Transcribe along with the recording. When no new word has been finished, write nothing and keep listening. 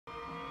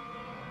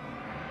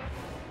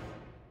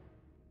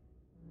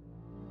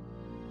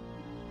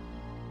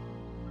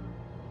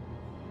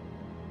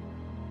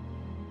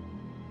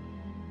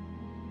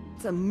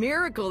It's a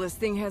miracle this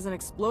thing hasn't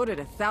exploded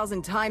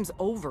 1,000 times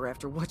over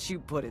after what you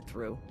put it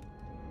through.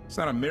 It's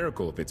not a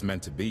miracle if it's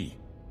meant to be.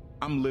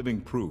 I'm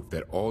living proof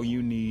that all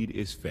you need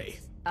is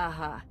faith.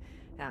 Uh-huh.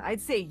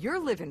 I'd say you're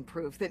living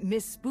proof that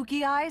Miss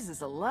Spooky Eyes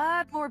is a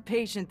lot more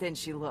patient than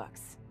she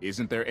looks.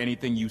 Isn't there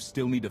anything you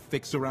still need to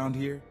fix around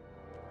here?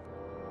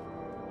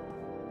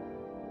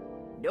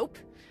 Nope.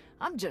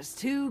 I'm just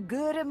too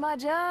good at my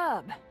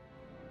job.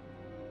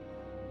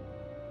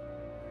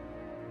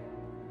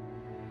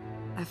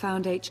 I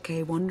found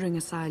HK wandering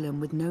asylum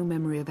with no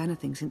memory of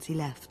anything since he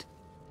left.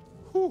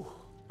 Whew.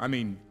 I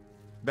mean,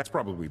 that's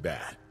probably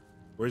bad.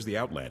 Where's the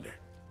Outlander?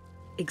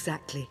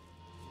 Exactly.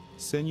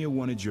 Senya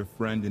wanted your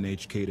friend in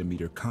HK to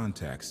meet her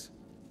contacts.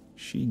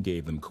 She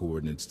gave them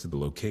coordinates to the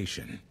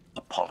location.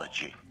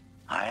 Apology.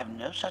 I have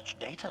no such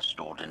data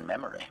stored in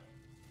memory.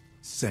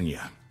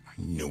 Senya, I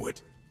knew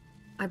it.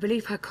 I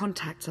believe her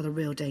contacts are the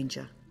real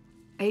danger.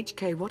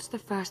 HK, what's the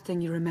first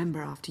thing you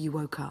remember after you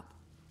woke up?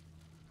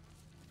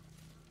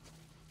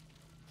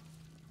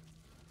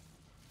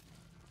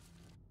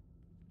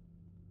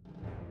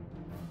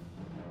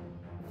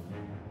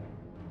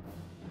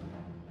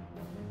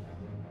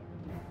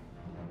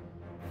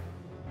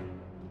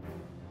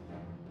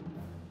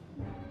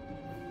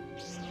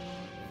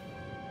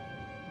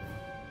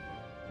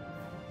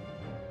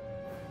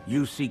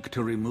 You seek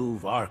to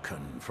remove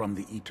Archon from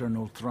the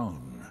Eternal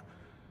Throne.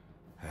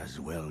 As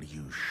well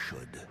you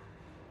should.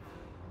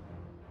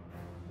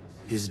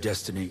 His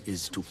destiny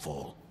is to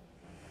fall.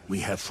 We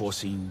have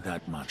foreseen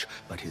that much,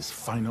 but his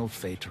final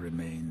fate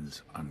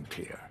remains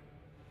unclear.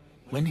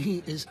 When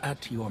he is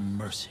at your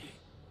mercy,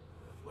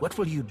 what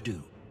will you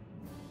do?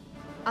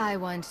 I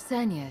want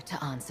Senya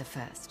to answer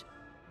first.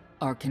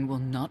 Archon will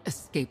not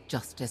escape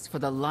justice for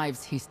the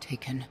lives he's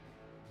taken.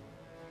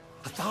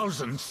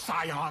 1,000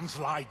 scions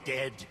lie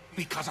dead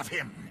because of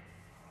him.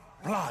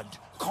 Blood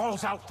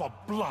calls out for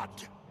blood.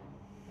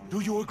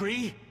 Do you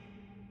agree?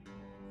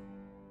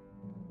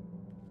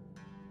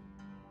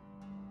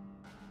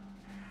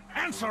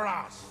 Answer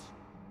us!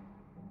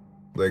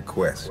 They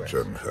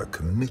question her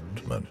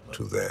commitment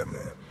to them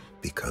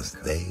because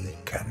they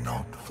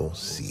cannot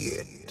foresee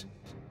it.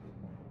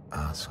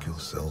 Ask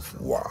yourself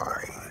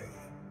why.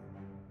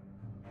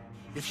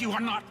 If you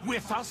are not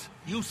with us,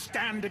 you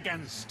stand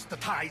against the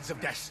tides of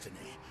destiny.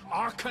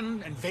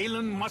 Archon and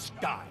Valen must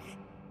die.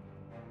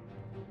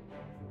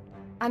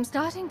 I'm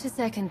starting to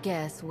second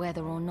guess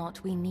whether or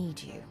not we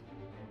need you.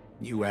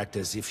 You act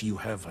as if you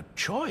have a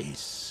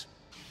choice.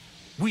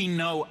 We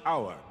know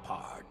our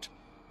part.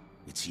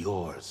 It's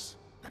yours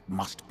that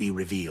must be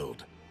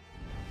revealed.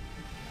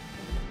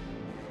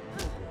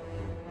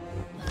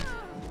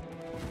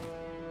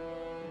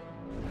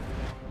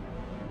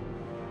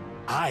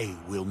 I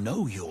will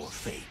know your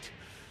fate,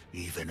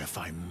 even if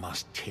I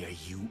must tear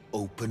you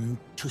open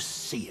to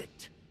see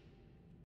it.